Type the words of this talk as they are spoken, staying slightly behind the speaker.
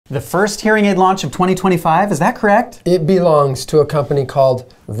The first hearing aid launch of 2025, is that correct? It belongs to a company called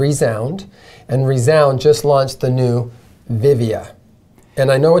ReSound, and ReSound just launched the new Vivia.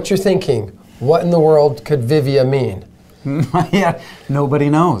 And I know what you're thinking. What in the world could Vivia mean? Yeah, nobody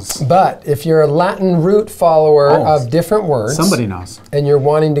knows. But if you're a Latin root follower of different words, somebody knows, and you're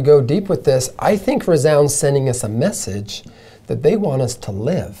wanting to go deep with this, I think ReSound's sending us a message that they want us to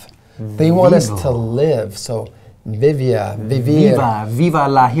live. They want us to live. So Vivia, Vivia. Viva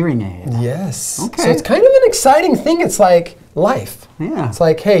la hearing aid. Yes. Okay. So it's kind of an exciting thing. It's like life. Yeah. It's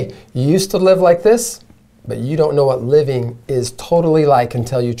like, hey, you used to live like this, but you don't know what living is totally like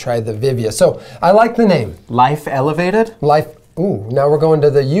until you try the Vivia. So I like the name. Life elevated? Life, ooh, now we're going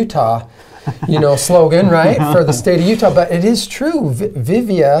to the Utah, slogan, right, for the state of Utah. But it is true,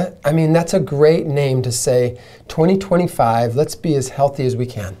 Vivia, I mean, that's a great name to say, 2025, let's be as healthy as we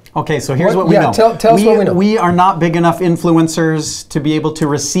can. Okay, so here's what we know. Tell us what we know. We are not big enough influencers to be able to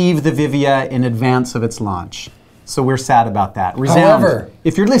receive the Vivia in advance of its launch. So we're sad about that. ReSound, However,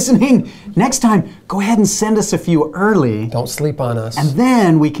 if you're listening, next time, go ahead and send us a few early. Don't sleep on us. And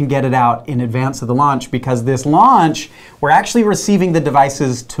then we can get it out in advance of the launch, because this launch, we're actually receiving the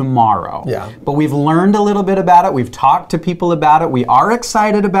devices tomorrow. Yeah. But we've learned a little bit about it. We've talked to people about it. We are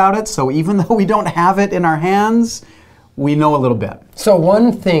excited about it. So even though we don't have it in our hands, we know a little bit. So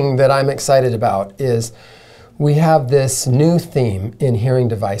one thing that I'm excited about is we have this new theme in hearing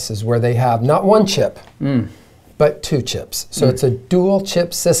devices where they have not one chip, but two chips. So it's a dual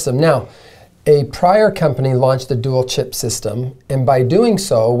chip system. Now, a prior company launched a dual chip system, and by doing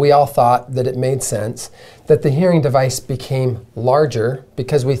so, we all thought that it made sense that the hearing device became larger,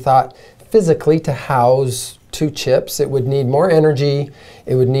 because we thought physically to house two chips, it would need more energy,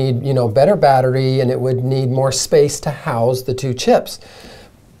 it would need, better battery, and it would need more space to house the two chips.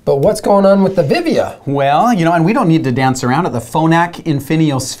 But what's going on with the Vivia? Well, and we don't need to dance around it. The Phonak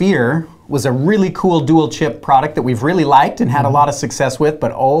Infinio Sphere was a really cool dual chip product that we've really liked and had a lot of success with,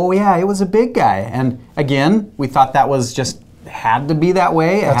 but oh yeah, it was a big guy. And again, we thought that was just, had to be that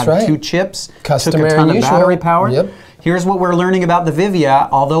way. That's it had right. two chips, Customary took a ton and of usual. battery power. Yep. Here's what we're learning about the Vivia.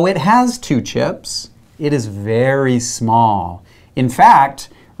 Although it has two chips, it is very small. In fact,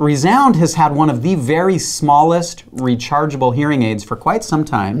 ReSound has had one of the very smallest rechargeable hearing aids for quite some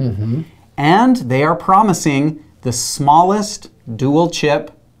time, and they are promising the smallest dual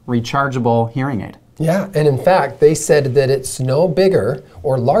chip rechargeable hearing aid. Yeah, and in fact, they said that it's no bigger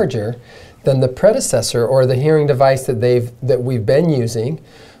or larger than the predecessor or the hearing device that we've been using,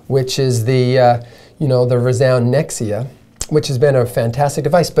 which is the the ReSound Nexia, which has been a fantastic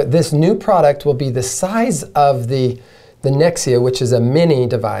device. But this new product will be the size of the Nexia, which is a mini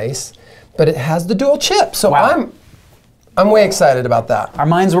device, but it has the dual chip. So wow. I'm way excited about that. Our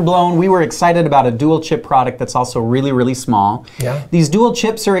minds were blown. We were excited about a dual chip product that's also really, really small. Yeah. These dual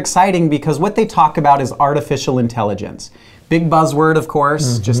chips are exciting because what they talk about is artificial intelligence. Big buzzword, of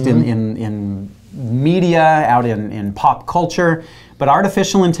course, just in media, out in pop culture. But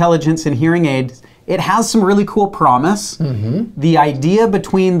artificial intelligence in hearing aids, it has some really cool promise. The idea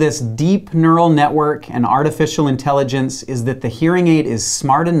between this deep neural network and artificial intelligence is that the hearing aid is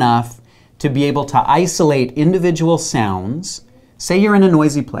smart enough to be able to isolate individual sounds. Say you're in a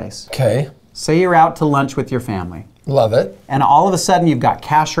noisy place. Okay. Say you're out to lunch with your family. Love it. And all of a sudden you've got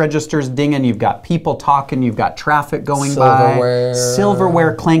cash registers dinging, you've got people talking, you've got traffic going Silverware. by,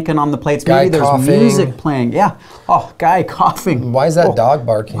 silverware clanking on the plates, Guy maybe there's coughing. music playing. Yeah. Oh, guy coughing. Why is that dog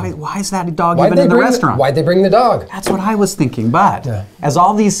barking? Why is that dog even in the restaurant? Why'd they bring the dog? That's what I was thinking. But as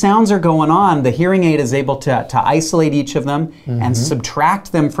all these sounds are going on, the hearing aid is able to isolate each of them and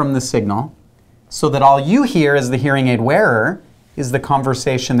subtract them from the signal, so that all you hear as the hearing aid wearer is the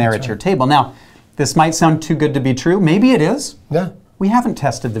conversation there at your table. Now, this might sound too good to be true. Maybe it is. Yeah. We haven't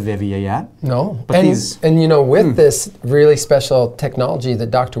tested the Vivia yet. No. But with this really special technology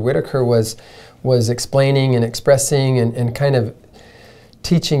that Dr. Whitaker was explaining and expressing and kind of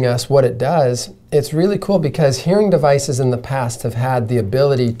teaching us what it does, it's really cool because hearing devices in the past have had the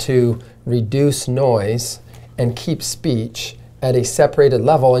ability to reduce noise and keep speech at a separated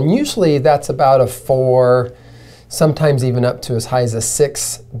level. And usually that's about a 4, sometimes even up to as high as a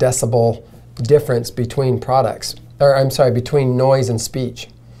 6 decibel difference between between noise and speech.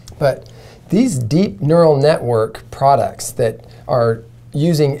 But these deep neural network products that are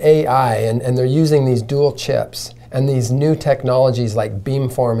using AI and they're using these dual chips and these new technologies like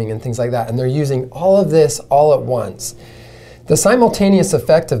beamforming and things like that, and they're using all of this all at once. The simultaneous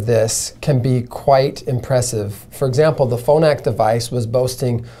effect of this can be quite impressive. For example, the Phonak device was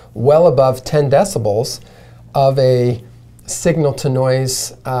boasting well above 10 decibels of a signal to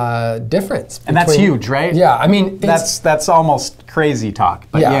noise difference. And that's huge, right? Yeah, I mean, that's almost crazy talk,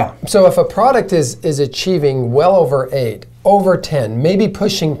 but yeah. So if a product is achieving well over 8, over 10, maybe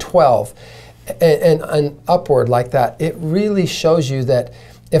pushing 12, and upward like that, it really shows you that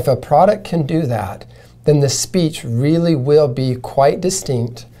if a product can do that, then the speech really will be quite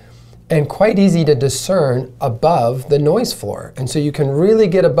distinct and quite easy to discern above the noise floor. And so you can really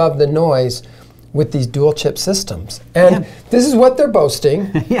get above the noise with these dual chip systems. And this is what they're boasting.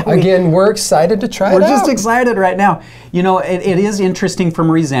 Again, we're excited to try it out. We're just excited right now. You know, it is interesting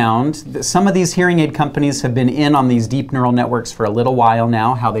from ReSound. Some of these hearing aid companies have been in on these deep neural networks for a little while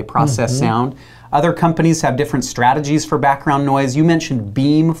now, how they process sound. Other companies have different strategies for background noise. You mentioned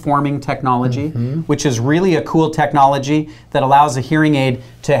Beamforming Technology, which is really a cool technology that allows a hearing aid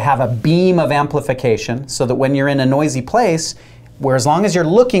to have a beam of amplification so that when you're in a noisy place, where as long as you're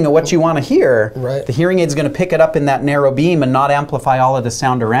looking at what you want to hear, the hearing aid's going to pick it up in that narrow beam and not amplify all of the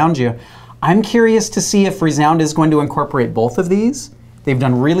sound around you. I'm curious to see if ReSound is going to incorporate both of these. They've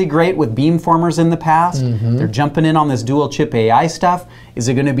done really great with beamformers in the past. They're jumping in on this dual chip AI stuff. Is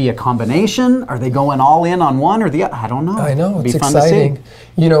it going to be a combination? Are they going all in on one or the other? I don't know. I know, it's exciting.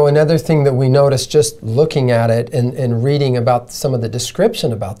 You know, another thing that we noticed just looking at it and reading about some of the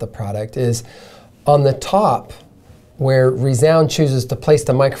description about the product is on the top, where ReSound chooses to place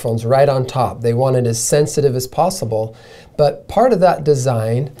the microphones right on top. They want it as sensitive as possible. But part of that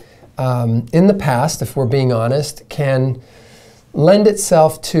design, in the past, if we're being honest, can lend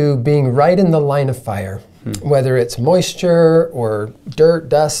itself to being right in the line of fire, whether it's moisture or dirt,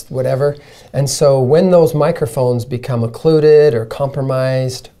 dust, whatever. And so when those microphones become occluded or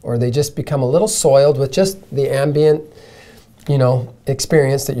compromised, or they just become a little soiled with just the ambient, you know,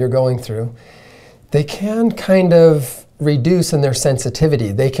 experience that you're going through, they can kind of reduce in their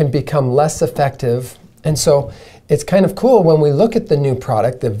sensitivity. They can become less effective. And so it's kind of cool when we look at the new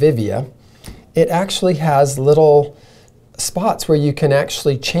product, the Vivia, it actually has little spots where you can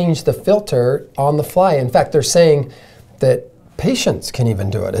actually change the filter on the fly. In fact, they're saying that patients can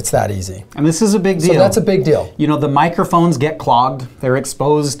even do it. It's that easy. And this is a big deal. So that's a big deal. You know, the microphones get clogged. They're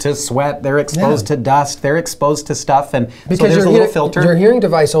exposed to sweat. They're exposed to dust. They're exposed to stuff. And because so there's a little filter. Your hearing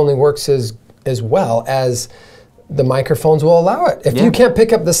device only works as well as the microphones will allow it. If you can't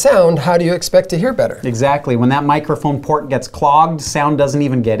pick up the sound, how do you expect to hear better? Exactly. When that microphone port gets clogged, sound doesn't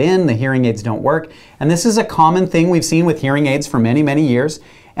even get in, the hearing aids don't work. And this is a common thing we've seen with hearing aids for many, many years.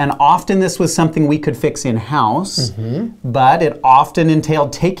 And often this was something we could fix in-house, but it often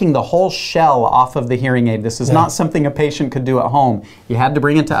entailed taking the whole shell off of the hearing aid. This is not something a patient could do at home. You had to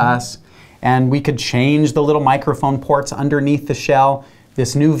bring it to us, and we could change the little microphone ports underneath the shell.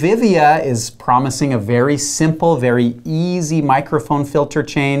 This new Vivia is promising a very simple, very easy microphone filter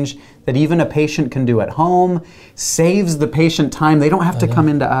change that even a patient can do at home, saves the patient time. They don't have to come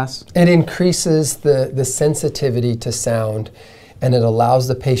into us. It increases the sensitivity to sound, and it allows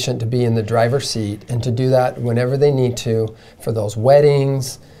the patient to be in the driver's seat and to do that whenever they need to for those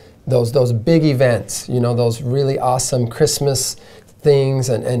weddings, those big events, you know, those really awesome Christmas things,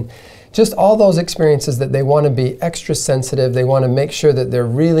 and just all those experiences that they want to be extra sensitive. They want to make sure that they're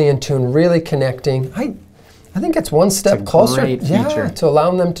really in tune, really connecting. I think it's one step closer to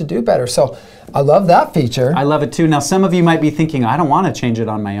allowing them to do better. So I love that feature. I love it too. Now some of you might be thinking, I don't want to change it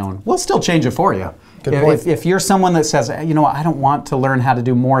on my own. We'll still change it for you. Good point. If you're someone that says, you know what, I don't want to learn how to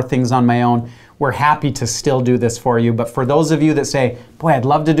do more things on my own, we're happy to still do this for you. But for those of you that say, boy, I'd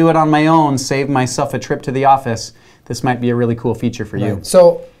love to do it on my own, save myself a trip to the office, this might be a really cool feature for you.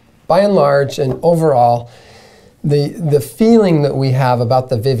 So by and large and overall, the feeling that we have about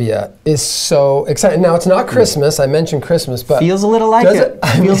the Vivia is so exciting. Now, it's not Christmas. I mentioned Christmas, but feels a little like it.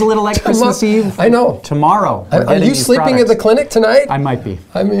 Feels a little like Christmas Eve. I know. Tomorrow. Are you sleeping at the clinic tonight? I might be.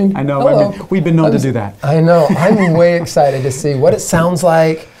 I mean, I know. We've been known to do that. I know. I'm way excited to see what it sounds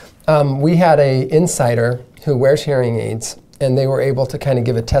like. We had an insider who wears hearing aids, and they were able to kind of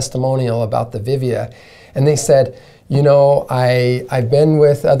give a testimonial about the Vivia, and they said, you know, I've been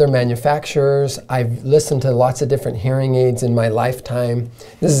with other manufacturers. I've listened to lots of different hearing aids in my lifetime.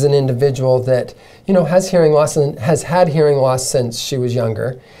 This is an individual that, you know, has hearing loss and has had hearing loss since she was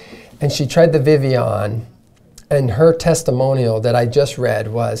younger. And she tried the Vivia on, and her testimonial that I just read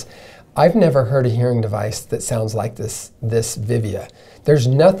was, I've never heard a hearing device that sounds like this Vivia. There's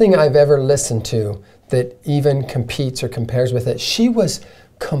nothing I've ever listened to that even competes or compares with it. She was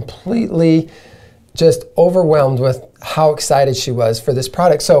completely just overwhelmed with how excited she was for this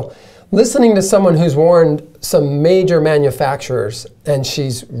product. So listening to someone who's worn some major manufacturers and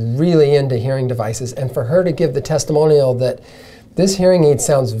she's really into hearing devices, and for her to give the testimonial that this hearing aid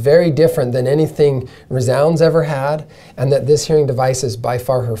sounds very different than anything ReSound's ever had, and that this hearing device is by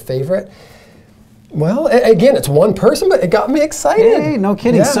far her favorite. Well, again, it's one person, but it got me excited. Hey, no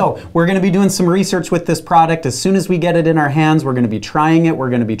kidding. Yeah. So we're going to be doing some research with this product. As soon as we get it in our hands, we're going to be trying it. We're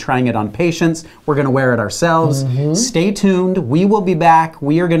going to be trying it on patients. We're going to wear it ourselves. Stay tuned. We will be back.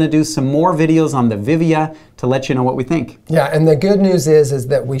 We are going to do some more videos on the Vivia to let you know what we think. Yeah, and the good news is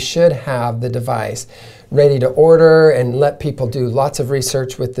that we should have the device ready to order and let people do lots of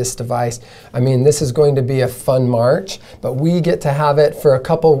research with this device. I mean, this is going to be a fun March, but we get to have it for a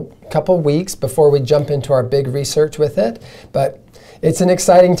couple weeks before we jump into our big research with it. But it's an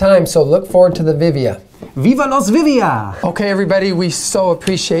exciting time, so look forward to the Vivia. Viva los Vivia! Okay, everybody, we so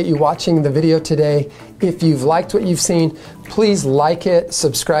appreciate you watching the video today. If you've liked what you've seen, please like it,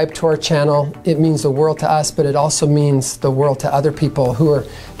 subscribe to our channel. It means the world to us, but it also means the world to other people who are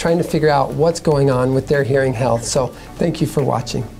trying to figure out what's going on with their hearing health. So thank you for watching.